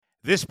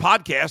This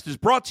podcast is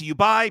brought to you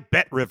by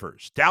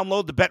BetRivers.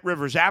 Download the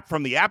BetRivers app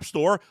from the App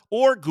Store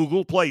or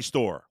Google Play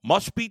Store.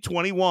 Must be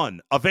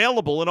 21.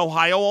 Available in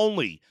Ohio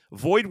only.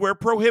 Void where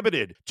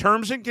prohibited.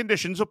 Terms and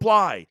conditions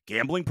apply.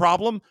 Gambling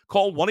problem?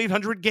 Call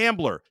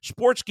 1-800-GAMBLER.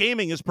 Sports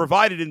gaming is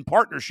provided in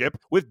partnership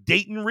with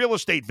Dayton Real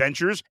Estate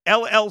Ventures,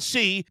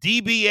 LLC,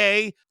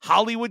 DBA,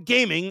 Hollywood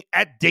Gaming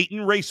at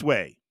Dayton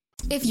Raceway.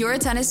 If you're a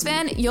tennis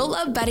fan, you'll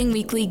love Betting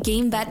Weekly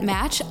Game Bet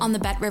Match on the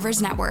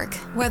BetRivers Network.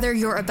 Whether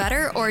you're a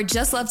bettor or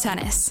just love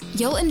tennis,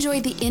 you'll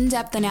enjoy the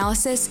in-depth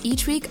analysis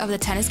each week of the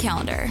tennis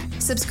calendar.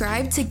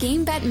 Subscribe to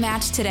Game Bet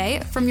Match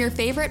today from your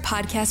favorite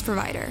podcast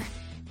provider.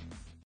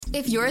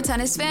 If you're a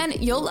tennis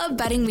fan, you'll love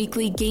Betting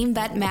Weekly Game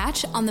Bet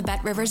Match on the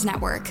BetRivers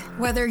Network.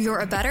 Whether you're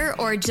a bettor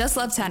or just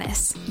love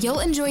tennis, you'll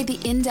enjoy the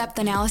in-depth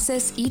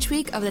analysis each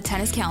week of the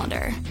tennis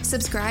calendar.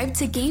 Subscribe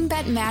to Game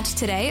Bet Match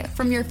today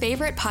from your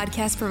favorite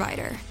podcast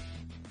provider.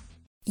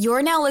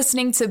 You're now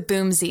listening to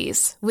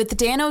Boomsies with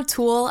Dan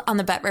O'Toole on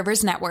the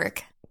BetRivers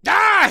Network.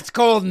 It's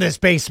cold in this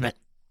basement.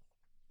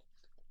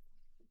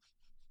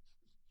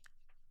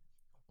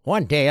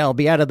 One day I'll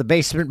be out of the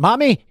basement.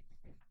 Mommy?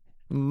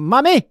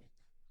 Mommy?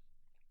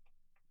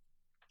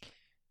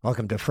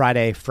 Welcome to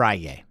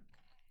Fri-yay.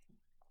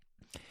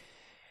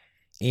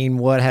 In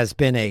what has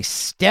been a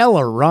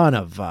stellar run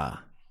of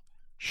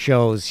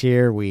shows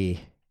here, we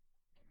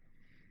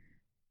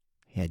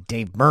had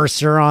Dave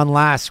Mercer on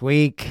last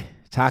week.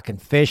 Talking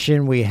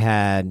fishing, we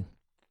had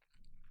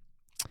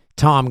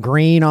Tom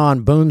Green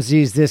on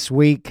Boomsies this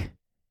week.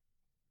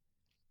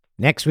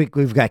 Next week,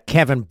 we've got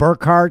Kevin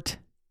Burkhardt,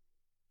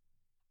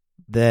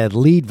 the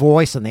lead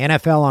voice on the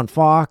NFL on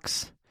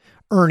Fox.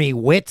 Ernie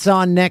Witt's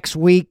on next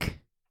week.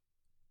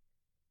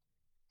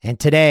 And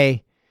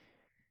today,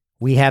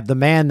 we have the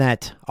man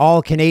that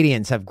all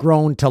Canadians have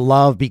grown to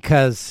love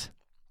because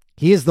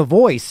he is the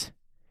voice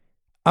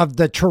of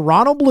the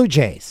Toronto Blue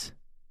Jays.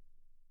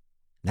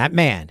 That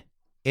man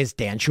is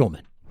Dan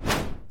Shulman.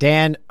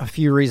 Dan, a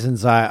few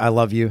reasons I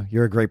love you.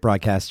 You're a great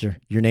broadcaster.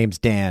 Your name's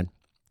Dan.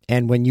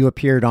 And when you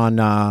appeared on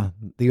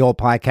the old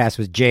podcast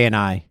with Jay and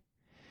I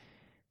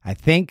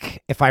think,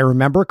 if I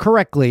remember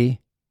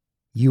correctly,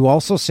 you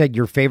also said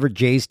your favorite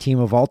Jays team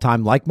of all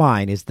time, like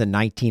mine, is the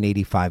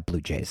 1985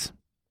 Blue Jays.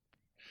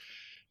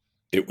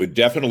 It would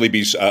definitely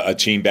be a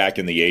team back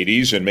in the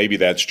 80s, and maybe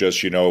that's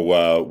just,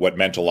 what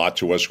meant a lot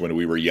to us when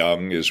we were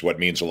young is what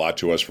means a lot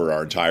to us for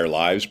our entire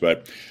lives.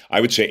 But I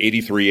would say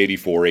 83,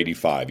 84,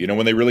 85,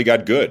 when they really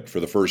got good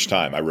for the first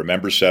time. I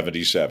remember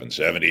 77,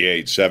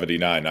 78,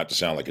 79, not to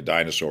sound like a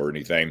dinosaur or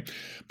anything,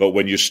 but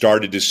when you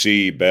started to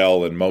see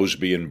Bell and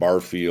Mosby and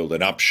Barfield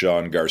and Upshaw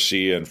and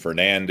Garcia and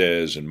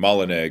Fernandez and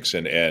Mullenix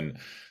and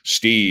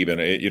Steve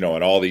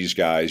and all these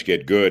guys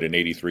get good in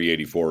 83,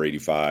 84,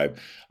 85.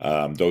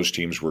 Those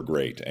teams were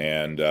great.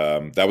 And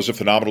that was a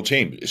phenomenal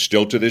team.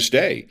 Still to this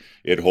day,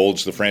 it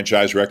holds the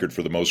franchise record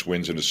for the most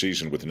wins in a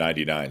season with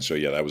 99. So,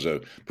 yeah, that was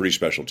a pretty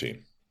special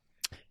team.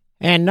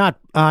 And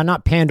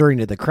not pandering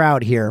to the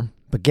crowd here,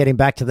 but getting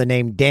back to the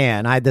name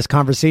Dan, I had this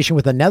conversation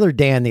with another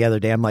Dan the other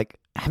day. I'm like,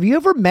 have you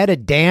ever met a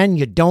Dan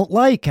you don't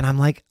like? And I'm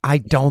like, I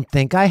don't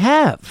think I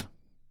have.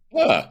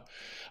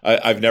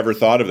 I've never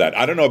thought of that.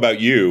 I don't know about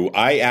you.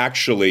 I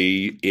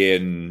actually,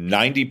 in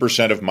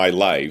 90% of my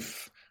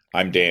life,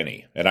 I'm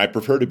Danny, and I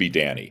prefer to be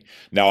Danny.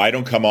 Now, I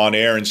don't come on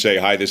air and say,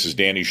 hi, this is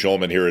Danny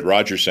Shulman here at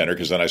Rogers Center,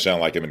 because then I sound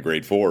like I'm in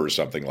grade 4 or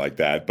something like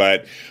that.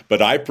 But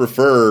I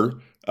prefer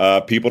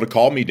people to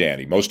call me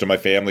Danny. Most of my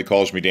family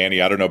calls me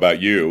Danny. I don't know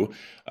about you.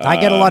 I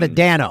get a lot of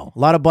Dano. A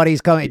lot of buddies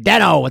call me,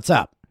 Dano, what's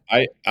up?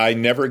 I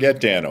never get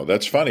Dano.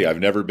 That's funny. I've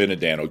never been a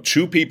Dano.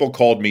 2 people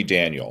called me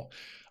Daniel.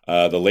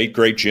 The late,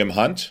 great Jim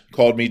Hunt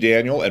called me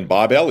Daniel, and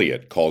Bob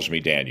Elliott calls me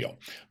Daniel.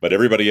 But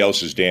everybody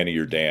else is Danny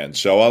or Dan.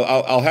 So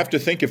I'll have to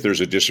think if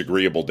there's a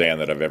disagreeable Dan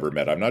that I've ever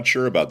met. I'm not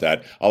sure about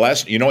that. I'll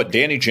ask,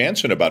 Danny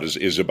Jansen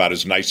is about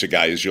as nice a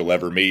guy as you'll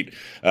ever meet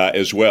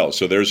as well.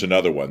 So there's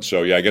another one.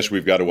 So, yeah, I guess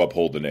we've got to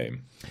uphold the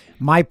name.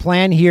 My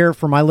plan here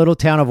for my little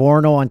town of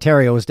Orono,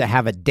 Ontario, is to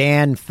have a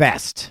Dan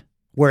Fest,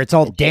 where it's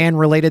all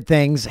Dan-related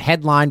things,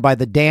 headlined by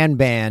the Dan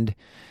Band,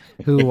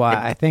 who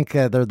I think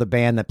they're the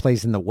band that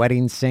plays in The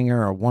Wedding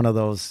Singer or one of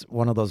those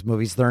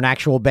movies. They're an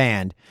actual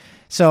band.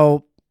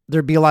 So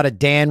there'd be a lot of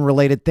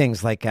Dan-related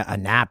things like a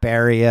nap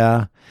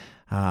area,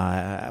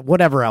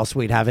 whatever else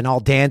we'd have, and all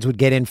Dans would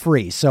get in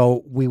free.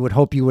 So we would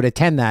hope you would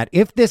attend that.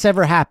 If this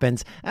ever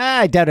happens,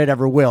 I doubt it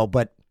ever will,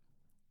 but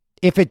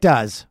if it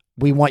does,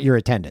 we want your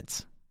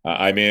attendance.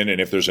 I'm in,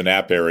 and if there's a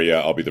nap area,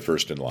 I'll be the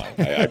first in line.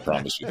 I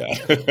promise you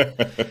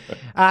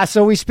that.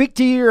 So we speak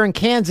to you. You're in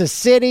Kansas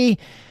City.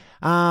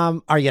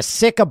 Are you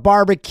sick of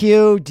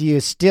barbecue? Do you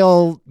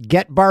still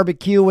get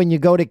barbecue when you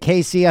go to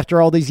KC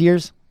after all these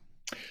years?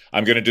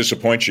 I'm going to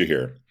disappoint you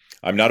here.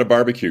 I'm not a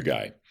barbecue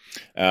guy.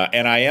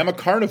 And I am a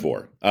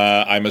carnivore.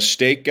 I'm a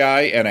steak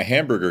guy and a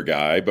hamburger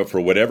guy, but for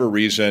whatever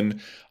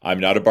reason, I'm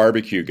not a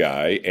barbecue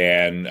guy.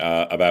 And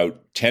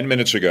about 10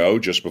 minutes ago,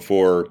 just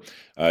before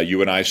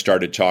you and I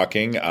started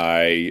talking,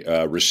 I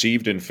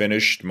received and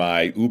finished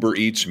my Uber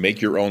Eats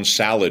make-your-own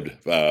salad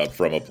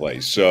from a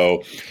place.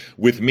 So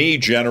with me,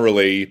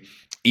 generally,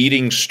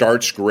 Eating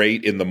starts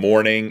great in the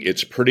morning.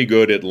 It's pretty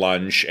good at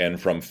lunch. And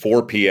from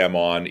 4 p.m.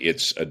 on,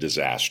 it's a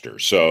disaster.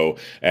 So,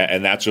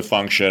 and that's a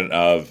function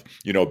of,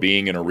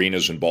 being in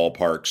arenas and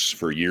ballparks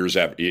for years,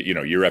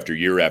 year after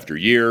year after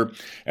year,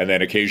 and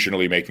then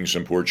occasionally making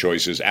some poor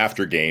choices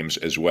after games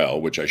as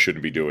well, which I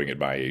shouldn't be doing at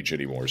my age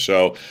anymore.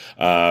 So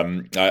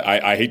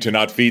I hate to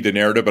not feed the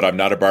narrative, but I'm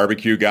not a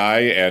barbecue guy.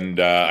 And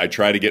I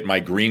try to get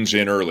my greens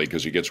in early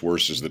because it gets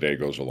worse as the day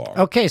goes along.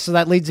 Okay, so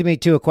that leads me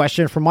to a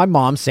question from my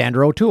mom,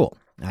 Sandra O'Toole.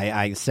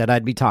 I said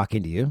I'd be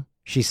talking to you.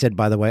 She said,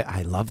 by the way,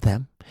 I love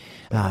them.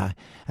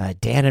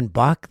 Dan and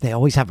Buck, they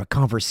always have a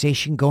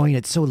conversation going.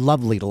 It's so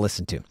lovely to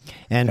listen to.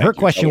 And her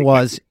question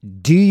was,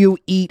 do you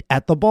eat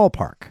at the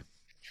ballpark?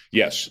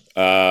 Yes.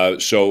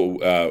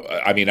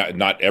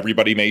 Not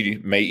everybody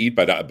may eat,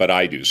 but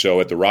I do. So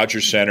at the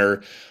Rogers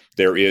Center,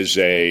 there is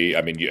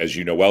as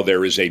you know well,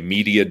 there is a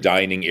media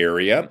dining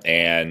area,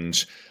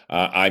 and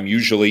I'm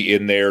usually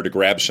in there to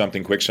grab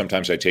something quick.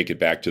 Sometimes I take it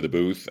back to the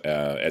booth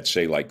at,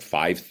 say, like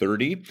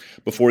 5:30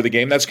 before the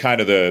game. That's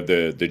kind of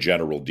the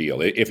general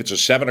deal. If it's a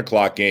 7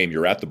 o'clock game,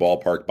 you're at the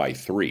ballpark by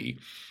 3.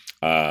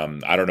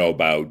 I don't know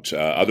about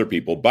other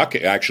people. Buck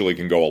actually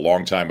can go a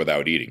long time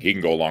without eating. He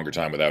can go a longer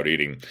time without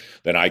eating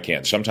than I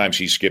can. Sometimes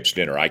he skips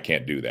dinner. I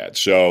can't do that.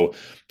 So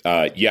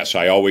yes,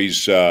 I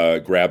always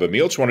grab a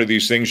meal. It's one of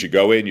these things. You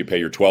go in, you pay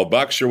your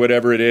 $12 or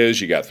whatever it is.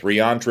 You got 3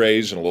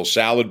 entrees and a little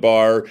salad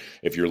bar.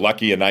 If you're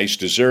lucky, a nice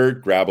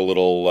dessert. Grab a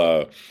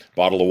little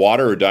bottle of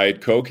water or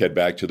Diet Coke. Head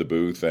back to the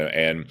booth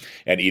and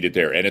eat it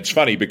there. And it's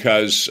funny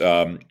because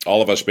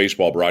all of us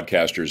baseball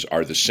broadcasters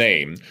are the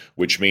same,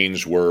 which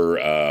means we're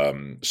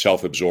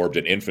self-absorbed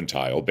and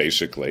infantile.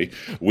 Basically,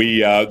 we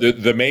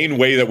the main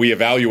way that we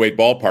evaluate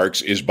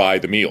ballparks is by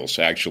the meals.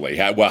 Actually,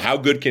 how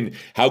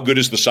good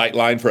is the sight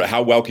line for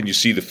how well can you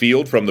see the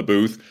field from the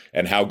booth,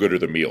 and how good are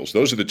the meals?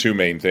 Those are the two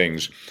main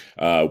things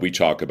we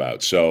talk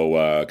about.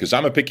 So, because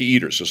I'm a picky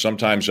eater, so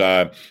sometimes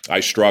I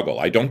struggle.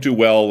 I don't do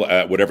well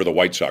at whatever the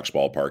White Sox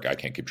ballpark. I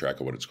can't keep track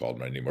of what it's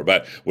called anymore.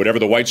 But whatever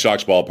the White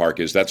Sox ballpark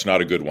is, that's not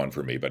a good one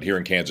for me. But here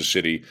in Kansas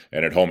City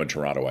and at home in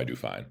Toronto, I do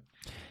fine.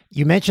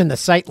 You mentioned the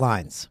sight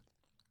lines.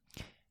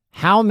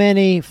 How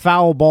many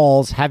foul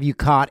balls have you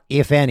caught,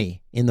 if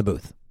any, in the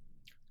booth?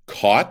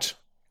 Caught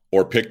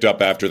or picked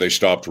up after they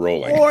stopped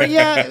rolling? Or,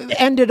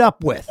 ended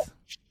up with.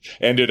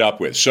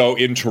 So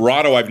in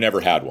Toronto, I've never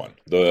had one.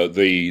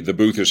 The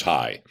booth is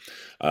high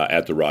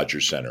at the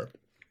Rogers Center.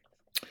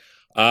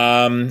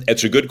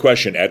 It's a good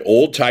question. At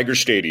Old Tiger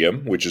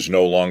Stadium, which is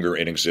no longer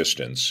in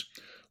existence,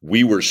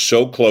 we were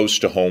so close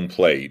to home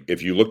plate.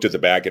 If you looked at the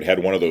back, it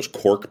had one of those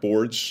cork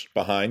boards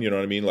behind. You know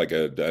what I mean? Like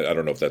I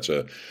don't know if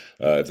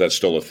that's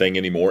still a thing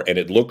anymore. And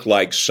it looked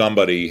like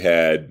somebody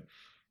had,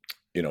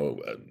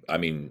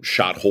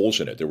 shot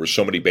holes in it. There were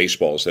so many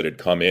baseballs that had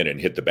come in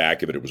and hit the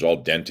back of it. It was all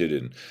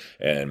dented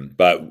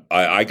but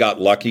I got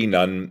lucky.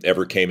 None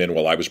ever came in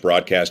while I was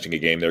broadcasting a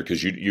game there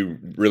because you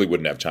really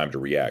wouldn't have time to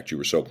react. You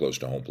were so close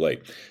to home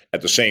plate.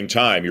 At the same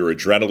time, your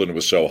adrenaline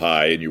was so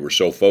high and you were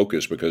so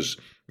focused because,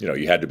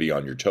 you had to be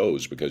on your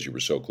toes because you were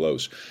so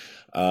close.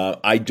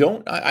 I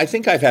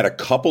think I've had a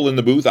couple in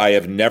the booth. I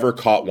have never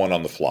caught one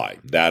on the fly.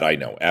 That I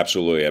know.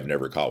 Absolutely, I've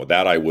never caught one.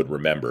 That I would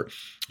remember.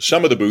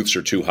 Some of the booths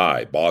are too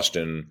high.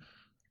 Boston,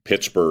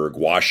 Pittsburgh,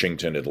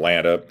 Washington,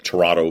 Atlanta,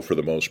 Toronto for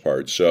the most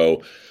part.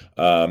 So,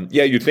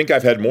 you'd think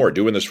I've had more.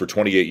 Doing this for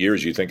 28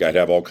 years, you'd think I'd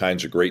have all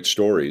kinds of great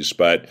stories.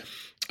 But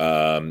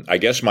I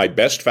guess my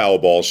best foul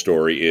ball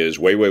story is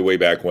way, way, way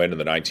back when in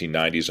the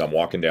 1990s. I'm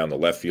walking down the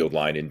left field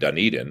line in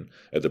Dunedin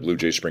at the Blue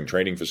Jays spring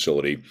training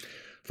facility.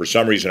 For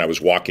some reason, I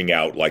was walking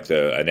out like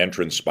an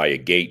entrance by a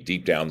gate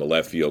deep down the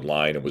left field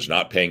line and was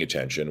not paying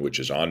attention, which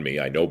is on me.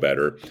 I know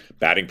better.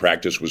 Batting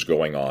practice was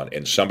going on,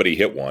 and somebody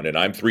hit one, and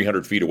I'm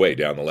 300 feet away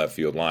down the left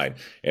field line,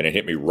 and it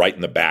hit me right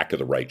in the back of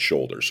the right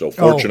shoulder. So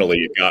fortunately,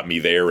 It got me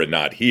there and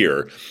not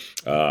here.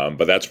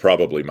 But that's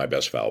probably my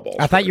best foul ball.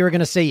 I thought you were going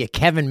to say you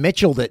Kevin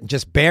Mitchell'd it and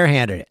just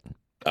barehanded it.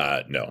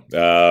 No.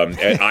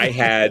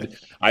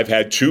 I've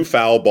had 2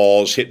 foul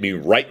balls hit me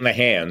right in the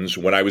hands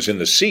when I was in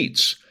the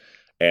seats.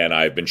 And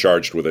I've been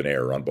charged with an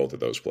error on both of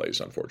those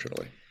plays,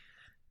 unfortunately.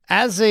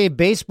 As a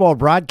baseball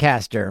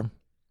broadcaster,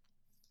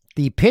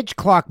 the pitch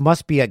clock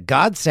must be a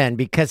godsend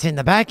because in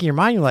the back of your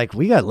mind, you're like,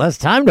 we got less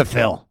time to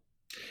fill.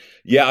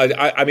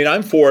 Yeah,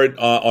 I'm for it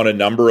on a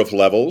number of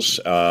levels.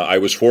 I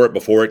was for it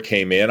before it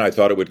came in. I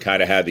thought it would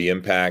kind of have the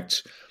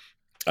impact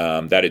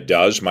that it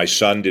does. My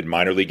son did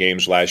minor league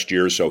games last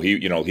year, so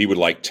he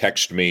would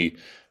text me.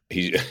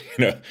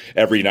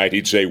 Every night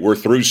he'd say, we're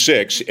through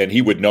 6, and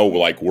he would know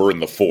we're in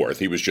the 4th.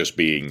 He was just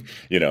being,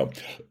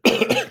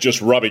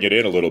 just rubbing it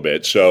in a little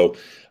bit. So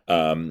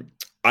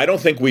I don't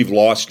think we've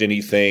lost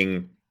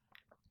anything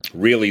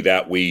really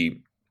that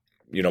we,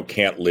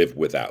 can't live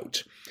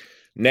without.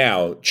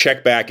 Now,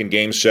 check back in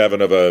Game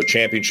 7 of a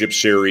championship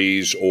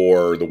series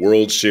or the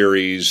World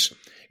Series.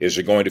 Is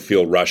it going to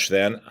feel rushed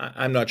then?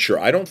 I'm not sure.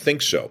 I don't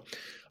think so.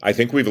 I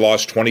think we've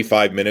lost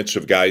 25 minutes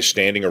of guys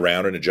standing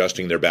around and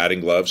adjusting their batting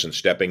gloves and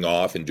stepping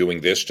off and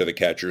doing this to the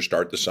catcher,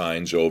 start the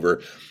signs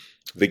over.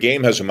 the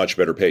game has a much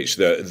better pace.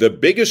 The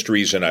biggest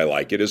reason I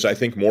like it is I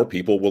think more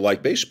people will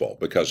like baseball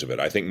because of it.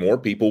 I think more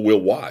people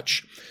will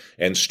watch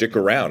and stick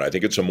around. I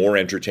think it's a more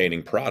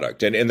entertaining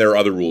product. And there are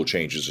other rule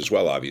changes as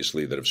well,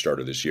 obviously, that have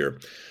started this year.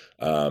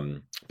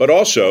 But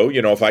also,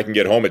 if I can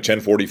get home at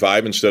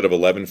 10:45 instead of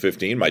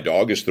 11:15, my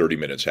dog is 30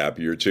 minutes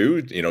happier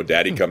too.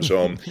 Daddy comes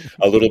home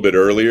a little bit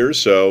earlier.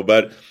 So,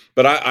 but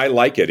I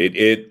like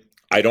it.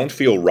 I don't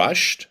feel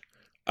rushed.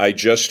 I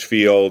just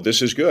feel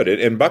this is good.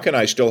 And Buck and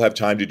I still have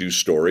time to do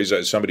stories.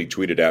 Somebody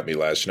tweeted at me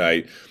last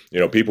night,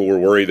 people were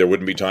worried there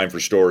wouldn't be time for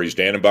stories.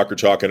 Dan and Buck are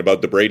talking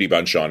about the Brady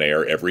Bunch on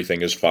air.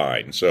 Everything is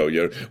fine.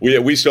 So,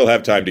 we still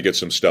have time to get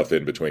some stuff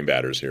in between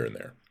batters here and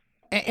there.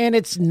 And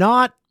it's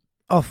not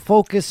a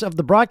focus of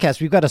the broadcast.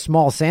 We've got a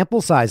small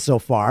sample size so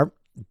far,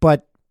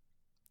 but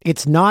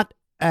it's not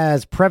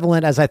as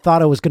prevalent as I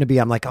thought it was going to be.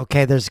 I'm like,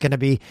 okay, there's going to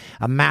be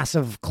a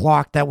massive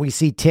clock that we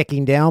see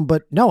ticking down,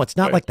 but no, it's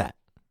not Right. like that.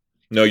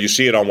 No, you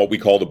see it on what we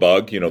call the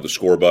bug, the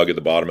score bug at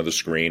the bottom of the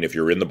screen. If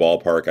you're in the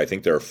ballpark, I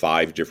think there are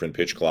 5 different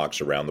pitch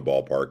clocks around the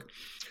ballpark.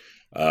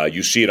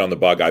 You see it on the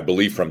bug, I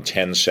believe, from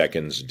 10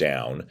 seconds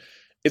down.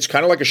 It's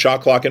kind of like a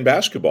shot clock in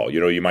basketball.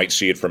 You might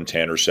see it from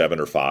 10 or 7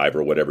 or 5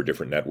 or whatever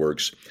different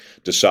networks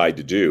decide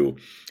to do.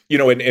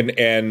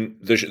 And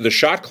the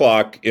shot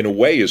clock, in a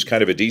way, is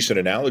kind of a decent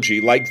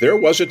analogy. Like, there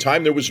was a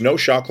time there was no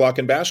shot clock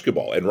in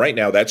basketball. And right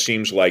now, that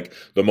seems like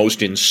the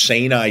most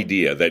insane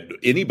idea that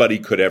anybody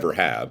could ever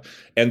have.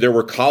 And there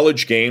were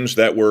college games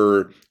that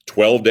were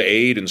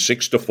 12-8 and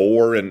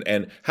 6-4.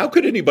 And how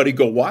could anybody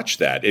go watch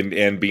that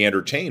and be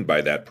entertained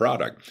by that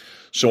product?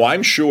 So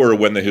I'm sure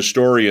when the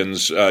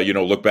historians,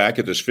 look back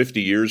at this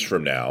 50 years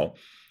from now,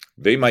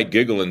 they might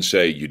giggle and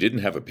say, you didn't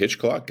have a pitch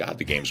clock? God,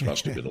 the games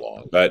must have been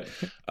long. But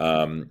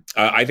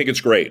I think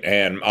it's great.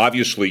 And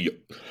obviously,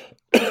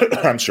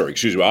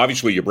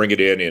 obviously you bring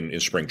it in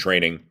spring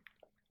training,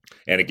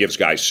 and it gives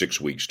guys 6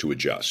 weeks to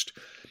adjust.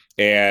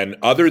 And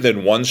other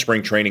than one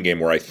spring training game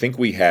where I think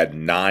we had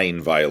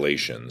 9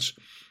 violations,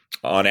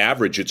 on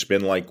average, it's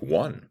been like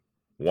one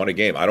a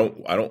game. I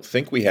don't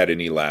think we had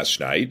any last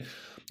night.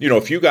 A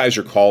few guys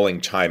are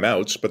calling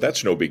timeouts, but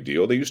that's no big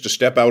deal. They used to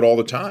step out all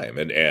the time,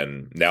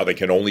 and now they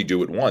can only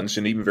do it once,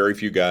 and even very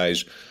few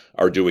guys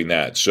are doing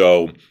that.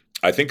 So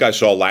I think I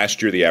saw last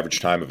year the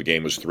average time of a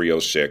game was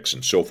 3:06,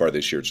 and so far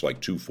this year it's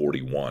like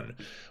 2:41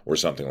 or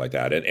something like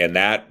that. And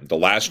that the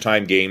last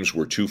time games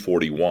were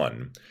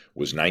 2:41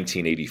 was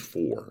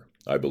 1984,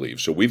 I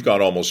believe. So we've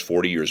gone almost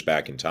 40 years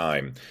back in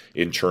time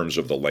in terms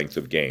of the length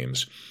of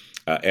games.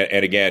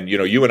 And again,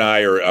 you and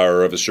I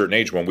are of a certain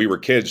age. When we were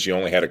kids, you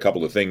only had a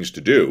couple of things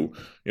to do.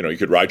 You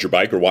could ride your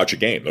bike or watch a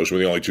game. Those were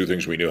the only 2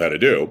 things we knew how to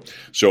do.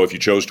 So if you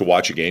chose to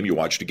watch a game, you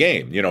watched a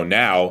game.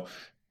 Now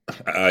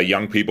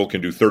young people can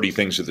do 30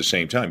 things at the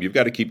same time. You've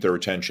got to keep their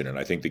attention. And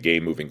I think the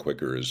game moving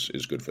quicker is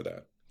good for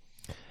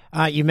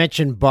that. You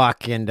mentioned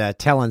Buck and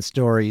telling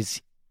stories.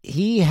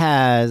 He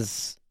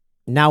has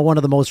now one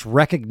of the most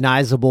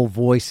recognizable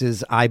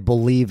voices, I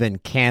believe, in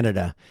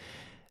Canada.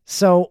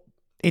 So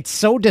it's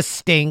so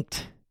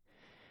distinct.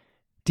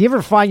 Do you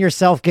ever find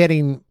yourself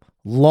getting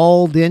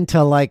lulled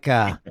into like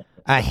a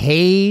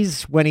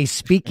haze when he's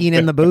speaking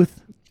in the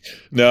booth?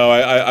 No,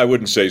 I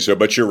wouldn't say so,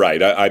 but you're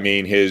right. I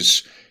mean,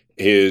 his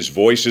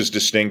voice is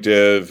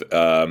distinctive.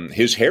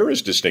 His hair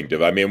is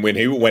distinctive. I mean,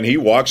 when he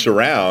walks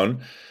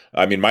around,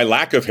 I mean, my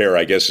lack of hair,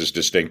 I guess, is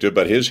distinctive,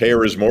 but his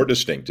hair is more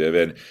distinctive.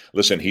 And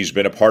listen, he's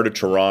been a part of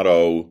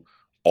Toronto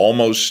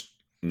almost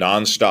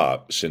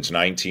nonstop since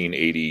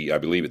 1980. I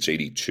believe it's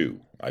 82.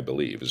 I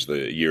believe is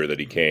the year that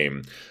he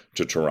came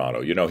to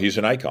Toronto. He's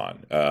an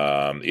icon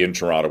in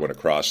Toronto and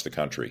across the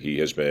country. He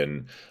has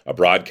been a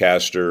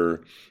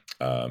broadcaster.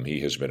 He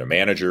has been a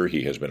manager.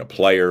 He has been a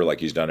player. Like,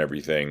 he's done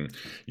everything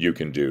you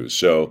can do.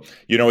 So,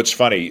 it's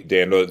funny,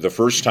 Dan, the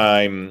first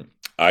time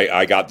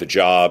I got the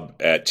job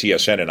at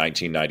TSN in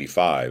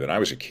 1995, and I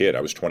was a kid.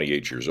 I was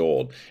 28 years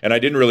old, and I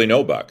didn't really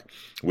know Buck.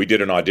 We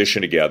did an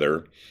audition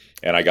together,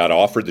 and I got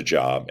offered the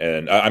job.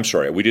 And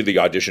we did the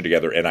audition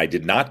together, and I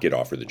did not get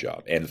offered the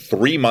job. And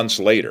 3 months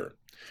later,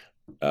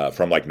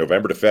 from like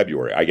November to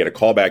February, I get a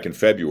call back in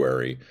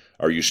February.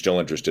 Are you still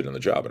interested in the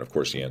job? And of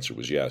course, the answer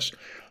was yes.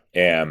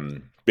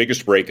 And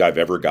biggest break I've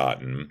ever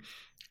gotten.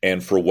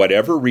 And for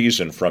whatever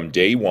reason, from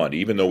day one,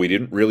 even though we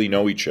didn't really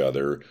know each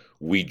other,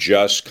 we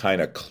just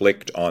kind of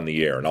clicked on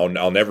the air. And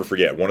I'll never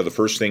forget, one of the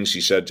first things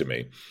he said to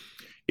me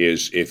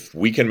is, if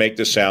we can make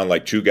this sound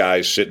like 2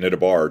 guys sitting at a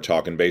bar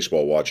talking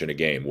baseball, watching a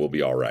game, we'll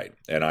be all right.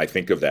 And I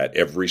think of that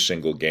every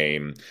single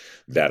game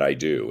that I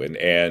do.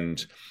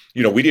 And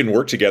we didn't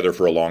work together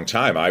for a long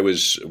time. I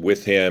was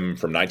with him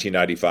from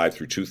 1995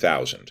 through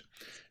 2000.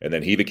 And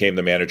then he became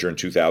the manager in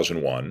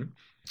 2001.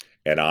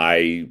 And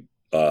I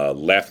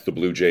left the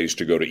Blue Jays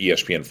to go to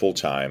ESPN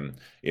full-time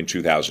in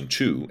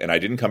 2002, and I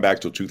didn't come back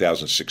till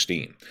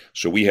 2016.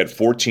 So we had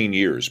 14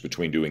 years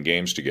between doing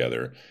games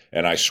together,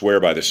 and I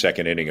swear by the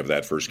second inning of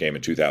that first game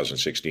in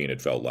 2016,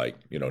 it felt like,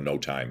 no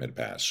time had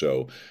passed.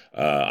 So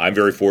I'm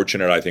very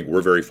fortunate. I think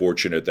we're very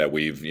fortunate that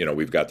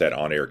we've got that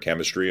on-air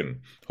chemistry, and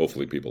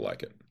hopefully people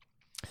like it.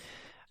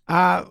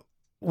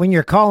 when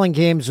you're calling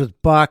games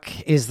with Buck,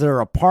 is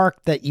there a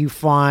park that you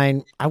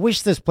find, I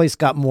wish this place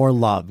got more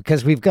love?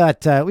 Because we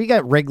got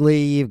Wrigley,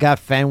 you've got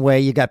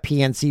Fenway, you got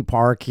PNC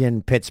Park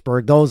in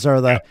Pittsburgh. Those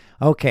are the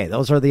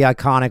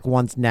iconic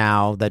ones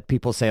now that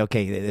people say,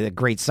 okay, the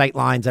great sight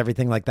lines,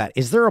 everything like that.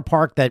 Is there a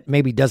park that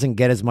maybe doesn't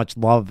get as much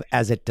love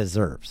as it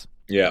deserves?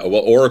 Yeah,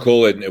 well,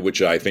 Oracle,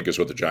 which I think is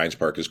what the Giants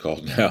Park is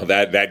called now,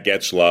 that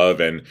gets love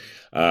and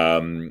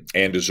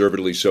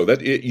deservedly so.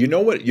 You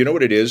know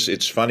what it is?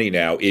 It's funny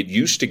now. It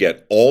used to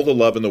get all the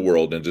love in the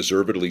world and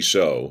deservedly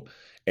so,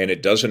 and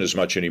it doesn't as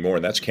much anymore.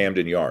 And that's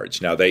Camden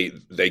Yards. Now they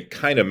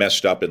kind of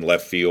messed up in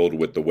left field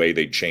with the way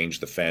they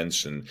changed the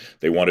fence, and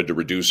they wanted to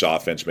reduce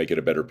offense, make it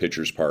a better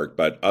pitcher's park.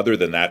 But other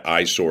than that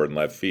eyesore in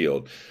left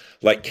field,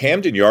 like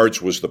Camden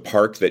Yards was the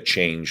park that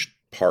changed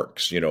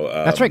parks,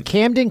 that's right.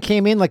 Camden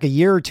came in like a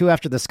year or two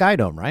after the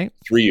Skydome, right?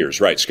 3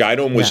 years, right?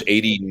 Skydome was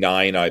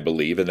 89, I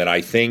believe, and then I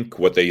think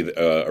what they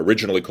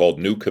originally called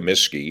New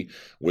Comiskey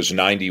was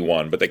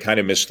 91, but they kind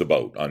of missed the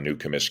boat on New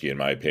Comiskey, in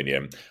my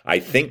opinion. I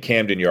think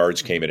Camden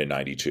Yards came in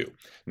 92.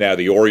 Now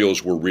the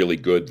Orioles were really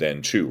good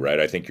then too, right?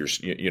 I think you're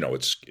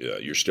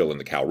still in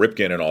the Cal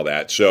Ripken and all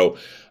that, so.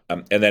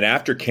 And then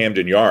after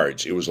Camden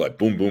Yards, it was like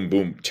boom, boom,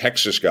 boom.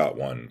 Texas got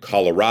one,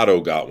 Colorado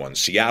got one,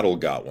 Seattle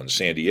got one,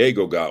 San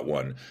Diego got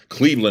one,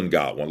 Cleveland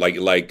got one.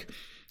 Like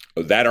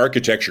that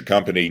architecture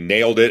company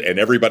nailed it, and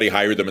everybody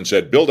hired them and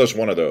said, "Build us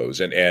one of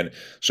those." And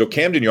so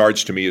Camden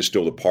Yards to me is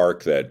still the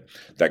park that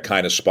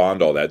kind of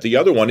spawned all that. The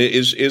other one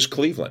is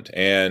Cleveland,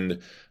 and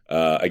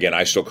again,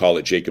 I still call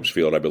it Jacobs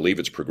Field. I believe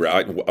it's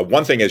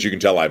one thing, as you can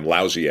tell, I'm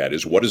lousy at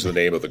is what is the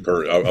name of of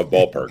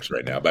ballparks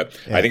right now. But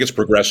I think it's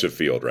Progressive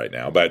Field right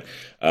now. But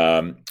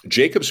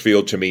Jacobs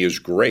Field to me is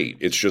great.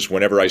 It's just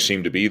whenever I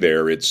seem to be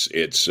there, it's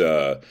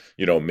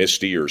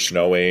misty or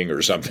snowing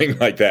or something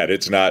like that.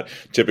 It's not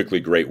typically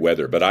great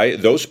weather.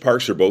 But those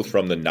parks are both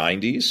from the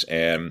 90s,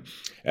 and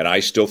I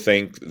still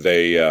think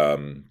they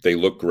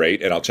look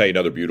great. And I'll tell you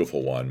another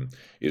beautiful one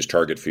is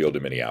Target Field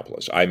in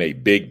Minneapolis. I'm a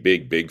big,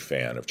 big, big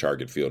fan of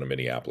Target Field in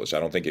Minneapolis.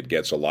 I don't think it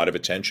gets a lot of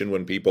attention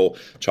when people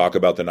talk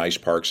about the nice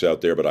parks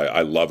out there, but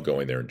I love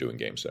going there and doing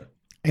games there.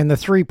 And the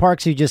three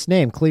parks you just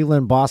named,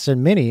 Cleveland,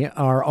 Boston, Minnie,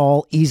 are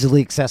all easily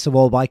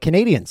accessible by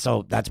Canadians,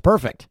 so that's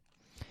perfect.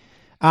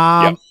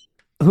 Yep.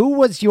 Who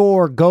was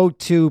your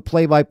go-to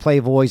play-by-play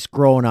voice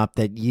growing up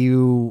that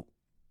you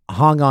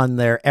hung on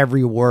their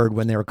every word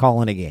when they were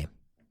calling a game?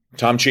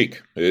 Tom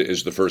Cheek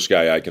is the first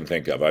guy I can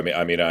think of. I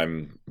mean,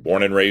 I'm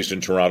born and raised in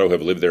Toronto,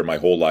 have lived there my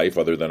whole life,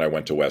 other than I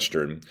went to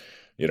Western.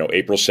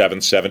 April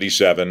 7th,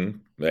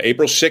 77.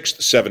 April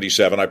 6th,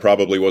 77, I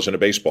probably wasn't a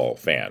baseball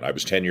fan. I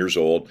was 10 years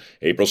old.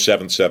 April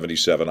 7th,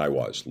 77, I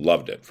was.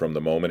 Loved it from the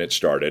moment it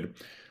started.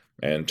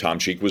 And Tom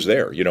Cheek was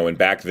there. And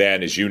back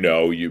then, as you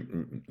know,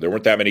 there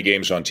weren't that many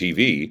games on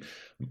TV.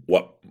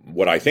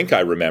 What I think I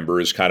remember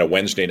is kind of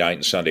Wednesday night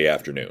and Sunday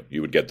afternoon.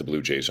 You would get the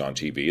Blue Jays on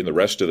TV, and the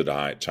rest of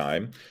the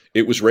time,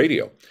 it was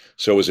radio.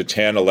 So as a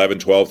 10, 11,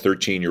 12,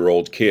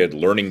 13-year-old kid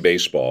learning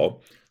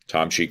baseball,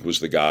 Tom Cheek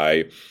was the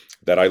guy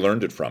that I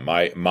learned it from.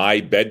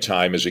 My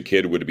bedtime as a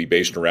kid would be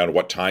based around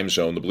what time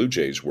zone the Blue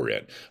Jays were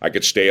in. I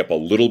could stay up a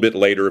little bit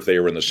later if they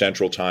were in the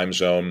Central Time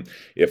Zone.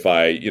 If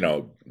I,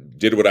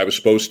 did what I was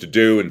supposed to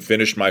do and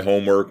finished my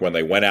homework when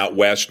they went out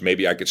west,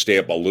 maybe I could stay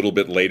up a little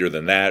bit later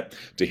than that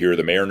to hear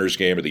the Mariners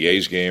game or the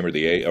A's game or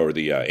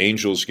the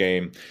Angels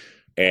game.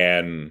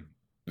 And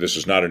this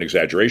is not an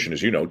exaggeration.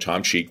 As you know,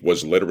 Tom Cheek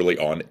was literally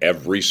on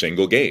every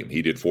single game.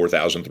 He did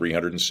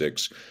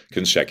 4,306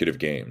 consecutive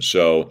games.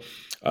 So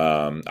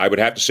I would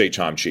have to say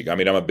Tom Cheek. I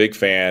mean, I'm a big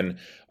fan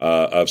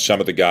of some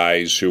of the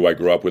guys who I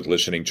grew up with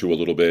listening to a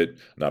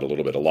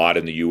lot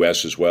in the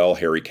U.S. as well.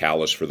 Harry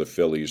Callis for the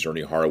Phillies,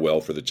 Ernie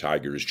Harwell for the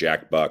Tigers,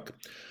 Jack Buck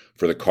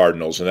for the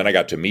Cardinals. And then I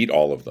got to meet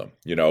all of them,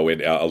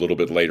 a little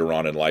bit later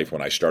on in life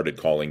when I started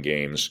calling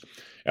games.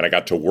 And I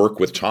got to work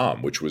with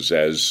Tom, which was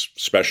as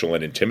special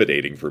and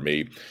intimidating for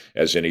me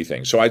as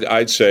anything. So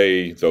I'd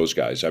say those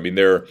guys. I mean,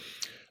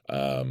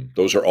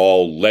 those are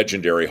all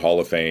legendary Hall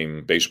of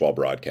Fame baseball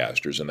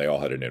broadcasters, and they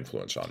all had an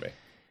influence on me.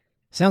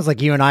 Sounds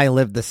like you and I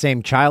lived the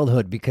same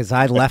childhood, because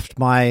I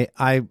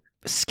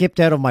skipped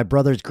out of my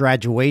brother's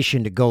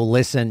graduation to go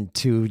listen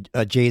to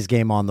a Jays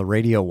game on the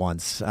radio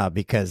once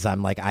because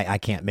I'm like, I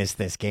can't miss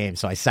this game.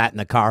 So I sat in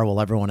the car while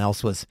everyone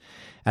else was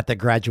at the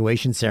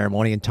graduation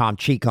ceremony and Tom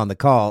Cheek on the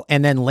call.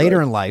 And then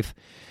later in life,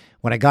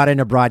 when I got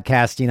into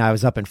broadcasting, I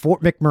was up in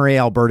Fort McMurray,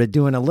 Alberta,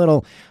 doing a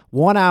little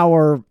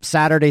 1-hour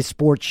Saturday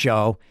sports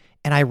show.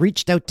 And I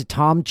reached out to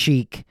Tom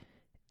Cheek,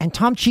 and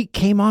Tom Cheek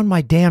came on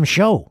my damn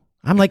show.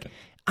 I'm like,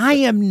 I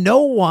am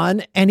no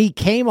one. And he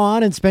came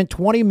on and spent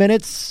 20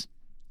 minutes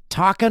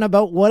talking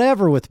about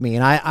whatever with me.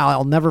 And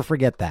I'll never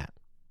forget that.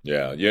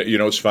 Yeah.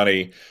 It's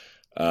funny.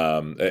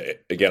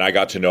 Again, I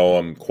got to know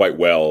him quite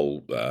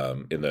well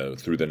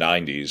through the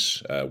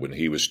 90s when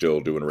he was still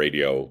doing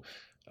radio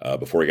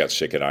before he got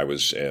sick, and I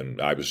was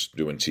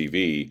doing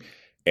TV.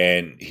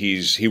 And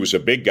he was a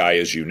big guy,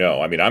 as you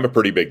know. I mean, I'm a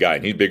pretty big guy,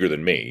 and he's bigger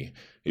than me.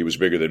 He was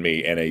bigger than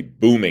me, and a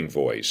booming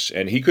voice.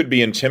 And he could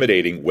be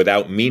intimidating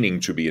without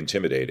meaning to be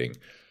intimidating.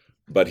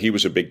 but he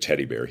was a big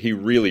teddy bear. He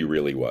really,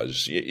 really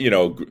was.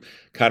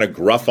 Kind of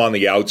gruff on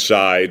the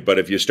outside, but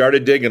if you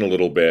started digging a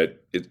little bit,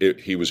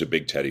 he was a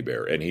big teddy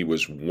bear, and he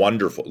was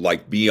wonderful,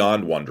 like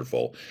beyond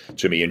wonderful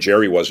to me, and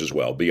Jerry was as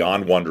well,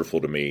 beyond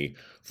wonderful to me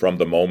from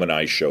the moment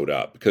I showed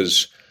up,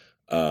 because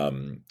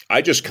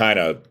I just kind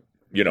of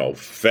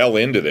fell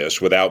into this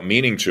without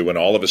meaning to. And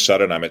all of a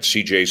sudden I'm at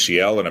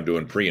CJCL and I'm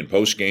doing pre and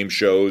post game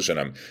shows, and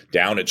I'm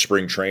down at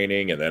spring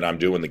training, and then I'm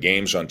doing the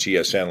games on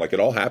TSN. Like, it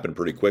all happened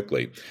pretty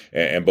quickly.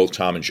 And both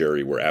Tom and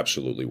Jerry were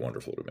absolutely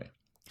wonderful to me.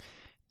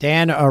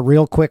 Dan, a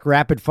real quick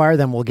rapid fire,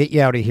 then we'll get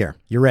you out of here.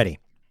 You ready?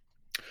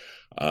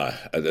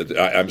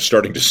 I'm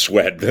starting to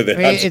sweat.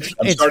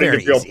 I'm starting to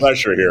feel easy.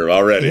 Pressure here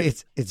already.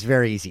 It's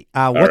very easy.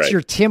 What's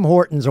your Tim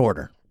Hortons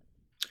order?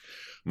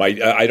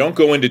 I don't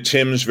go into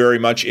Tim's very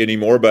much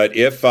anymore, but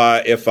if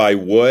I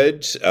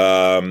would,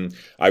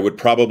 I would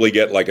probably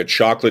get like a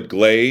chocolate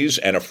glaze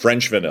and a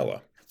French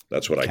vanilla.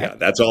 That's what I got.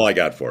 That's all I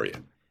got for you.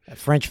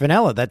 French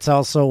vanilla. That's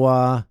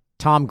also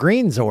Tom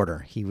Green's order.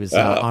 He was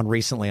on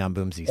recently on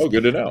Boomsies. Oh,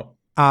 good to know.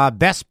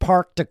 Best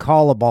park to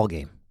call a ball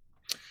game.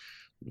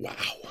 Wow,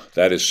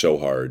 that is so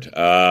hard.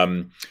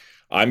 I'm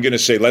going to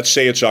say, let's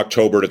say it's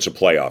October and it's a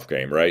playoff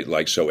game, right?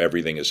 Like, so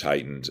everything is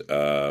heightened.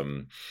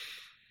 I'm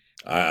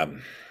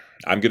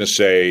going to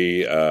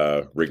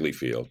say Wrigley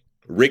Field.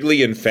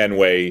 Wrigley and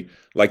Fenway,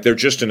 like, they're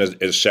just in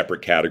a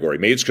separate category.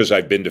 Maybe it's because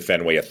I've been to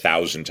Fenway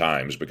 1,000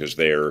 times because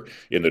they're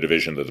in the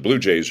division that the Blue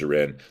Jays are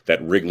in,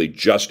 that Wrigley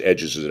just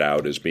edges it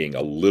out as being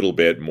a little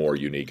bit more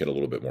unique and a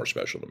little bit more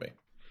special to me.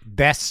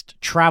 Best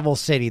travel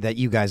city that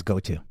you guys go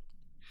to?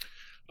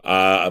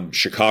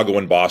 Chicago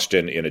and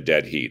Boston in a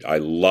dead heat. I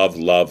love,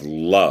 love,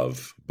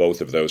 love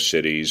both of those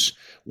cities.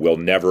 Will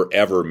never,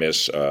 ever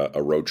miss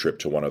a road trip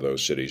to one of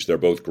those cities. They're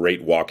both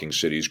great walking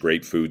cities,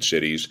 great food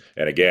cities.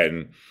 And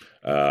again,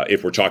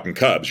 if we're talking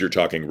Cubs, you're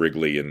talking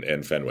Wrigley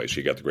and Fenway. So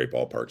you got the great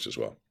ballparks as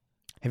well.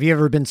 Have you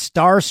ever been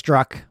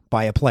starstruck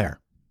by a player?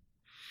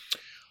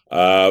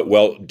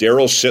 Well,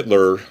 Daryl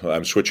Sittler,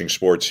 I'm switching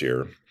sports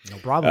here. No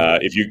problem.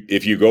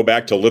 If you go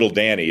back to Little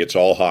Danny, it's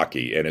all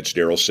hockey, and it's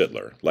Daryl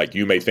Sittler. Like,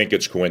 you may think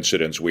it's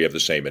coincidence we have the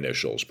same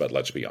initials, but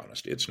let's be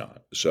honest, it's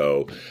not.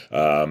 So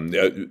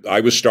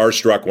I was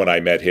starstruck when I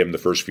met him the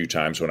first few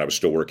times when I was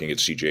still working at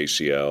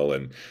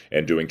CJCL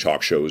and doing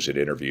talk shows and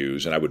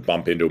interviews, and I would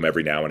bump into him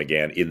every now and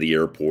again in the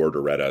airport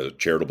or at a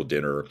charitable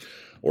dinner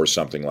or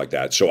something like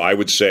that. So I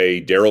would say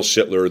Daryl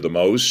Sittler the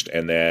most,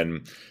 and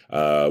then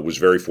was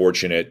very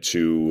fortunate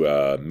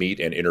to meet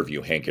and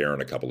interview Hank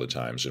Aaron a couple of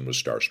times and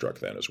was starstruck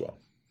then as well.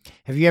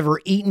 Have you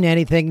ever eaten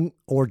anything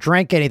or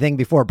drank anything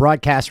before a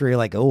broadcast where you're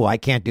like, oh, I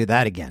can't do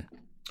that again?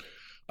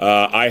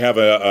 I have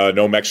a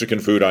no Mexican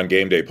food on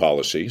game day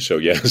policy. So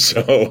yes,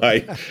 so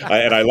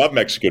I love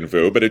Mexican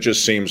food, but it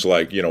just seems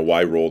like,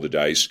 why roll the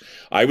dice?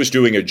 I was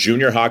doing a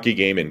junior hockey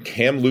game in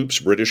Kamloops,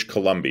 British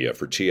Columbia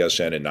for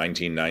TSN in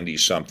 1990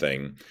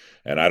 something.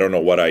 And I don't know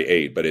what I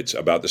ate, but it's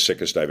about the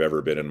sickest I've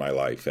ever been in my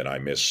life. And I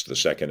missed the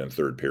second and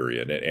third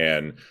period.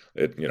 And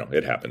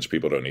it happens.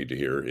 People don't need to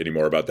hear any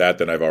more about that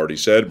than I've already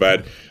said.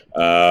 But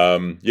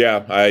I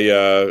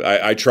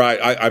try.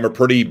 I'm a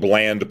pretty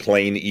bland,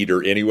 plain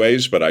eater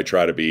anyways, but I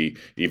try to be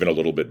even a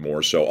little bit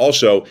more so.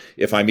 Also,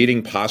 if I'm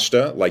eating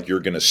pasta, like,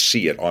 you're going to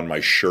see it on my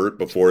shirt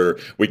before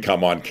we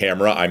come on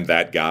camera. I'm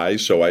that guy.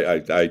 So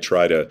I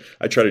try to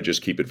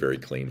just keep it very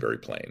clean, very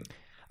plain.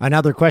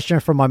 Another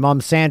question from my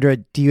mom, Sandra.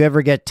 Do you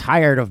ever get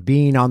tired of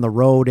being on the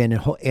road and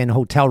in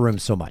hotel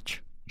rooms so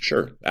much?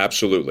 Sure.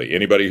 Absolutely.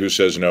 Anybody who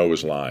says no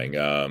is lying.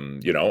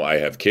 I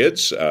have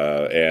kids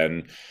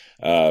and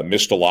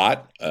missed a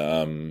lot.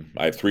 I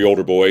have 3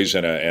 older boys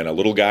and a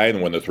little guy.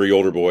 And when the 3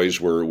 older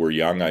boys were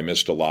young, I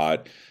missed a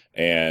lot.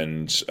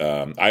 And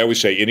I always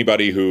say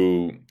anybody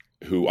who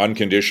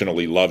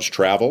unconditionally loves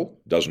travel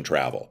doesn't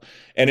travel.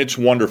 And it's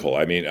wonderful.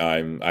 I mean,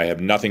 I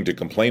have nothing to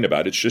complain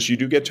about. It's just you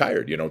do get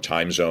tired,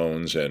 time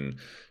zones and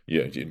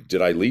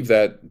did I leave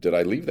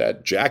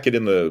that jacket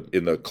in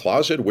the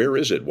closet? Where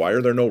is it? Why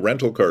are there no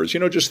rental cars?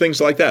 Just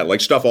things like that,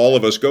 like stuff all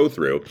of us go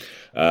through.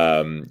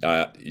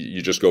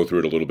 You just go through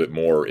it a little bit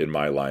more in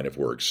my line of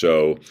work.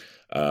 So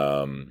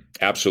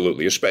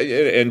absolutely.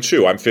 And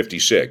 2, I'm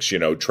 56,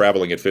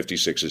 traveling at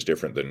 56 is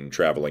different than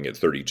traveling at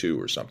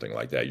 32 or something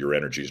like that. Your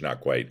energy is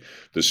not quite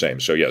the same.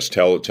 So yes,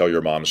 tell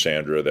your mom,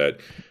 Sandra, that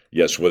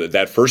yes,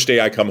 that first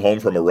day I come home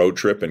from a road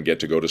trip and get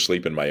to go to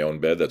sleep in my own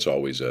bed, that's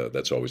always a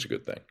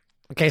good thing.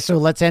 Okay. So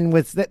let's end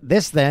with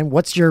this then.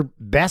 What's your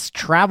best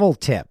travel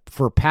tip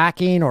for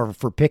packing or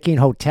for picking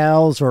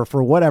hotels or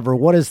for whatever?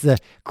 What is the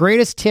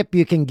greatest tip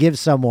you can give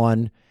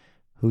someone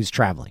who's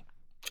traveling?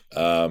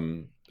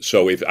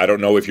 So I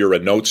don't know if you're a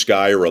notes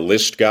guy or a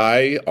list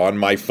guy. On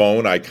my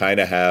phone, I kind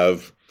of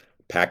have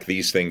pack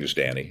these things,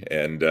 Danny,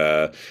 and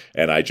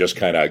I just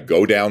kind of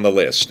go down the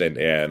list,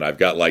 and I've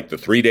got like the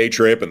 3-day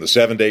trip and the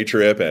 7-day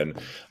trip and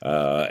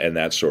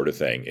that sort of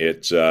thing.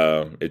 It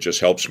just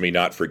helps me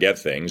not forget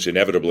things.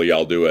 Inevitably,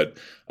 I'll do it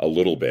a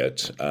little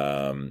bit.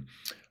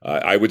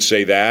 I would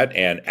say that,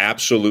 and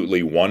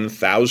absolutely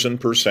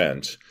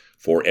 1,000%.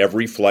 For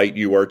every flight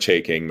you are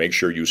taking, make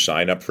sure you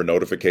sign up for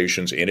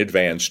notifications in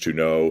advance to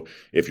know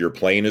if your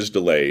plane is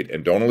delayed.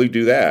 And don't only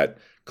do that,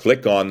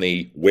 click on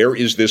the "Where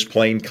is this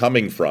plane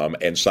coming from?"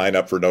 and sign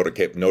up for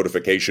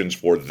notifications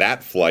for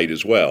that flight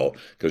as well,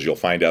 because you'll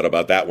find out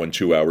about that one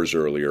 2 hours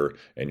earlier,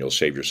 and you'll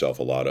save yourself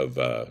a lot of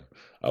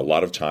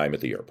time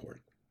at the airport.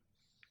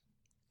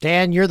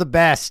 Dan, you're the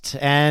best.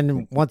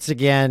 And once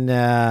again,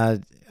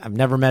 I've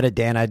never met a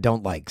Dan I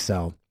don't like,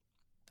 so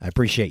I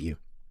appreciate you.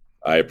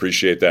 I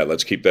appreciate that.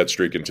 Let's keep that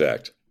streak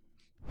intact.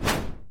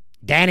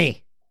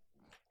 Danny.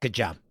 Good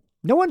job.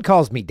 No one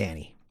calls me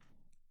Danny.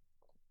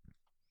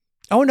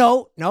 Oh,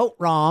 no,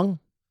 wrong.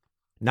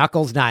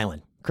 Knuckles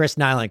Nyland. Chris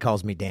Nyland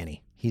calls me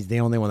Danny. He's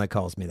the only one that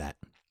calls me that.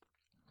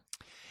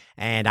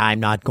 And I'm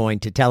not going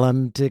to tell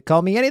him to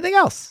call me anything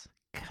else,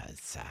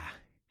 because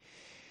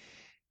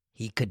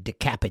he could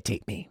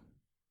decapitate me.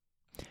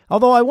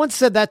 Although I once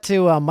said that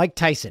to Mike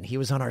Tyson. He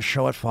was on our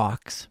show at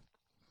Fox.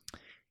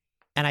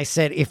 And I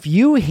said, if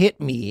you hit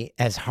me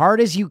as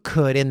hard as you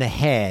could in the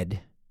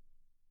head,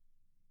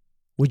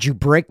 would you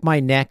break my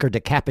neck or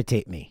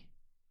decapitate me?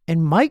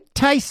 And Mike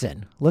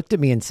Tyson looked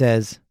at me and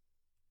says,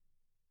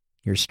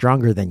 "You're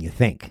stronger than you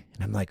think."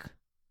 And I'm like,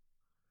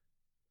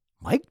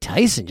 Mike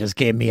Tyson just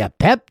gave me a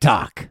pep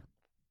talk.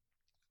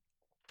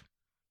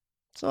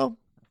 So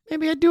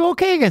maybe I'd do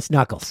okay against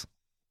Knuckles.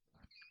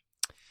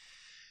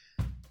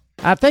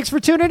 Thanks for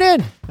tuning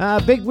in.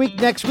 Big week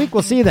next week.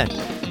 We'll see you then.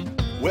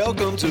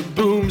 Welcome to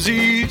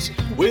Boomsies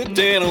with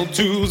Dan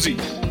O'Toole.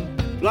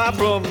 Live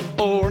from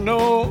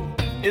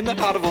Orono in the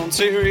heart of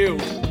Ontario.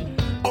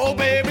 Oh,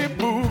 baby,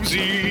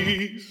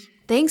 Boomsies.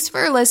 Thanks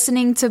for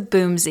listening to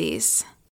Boomsies.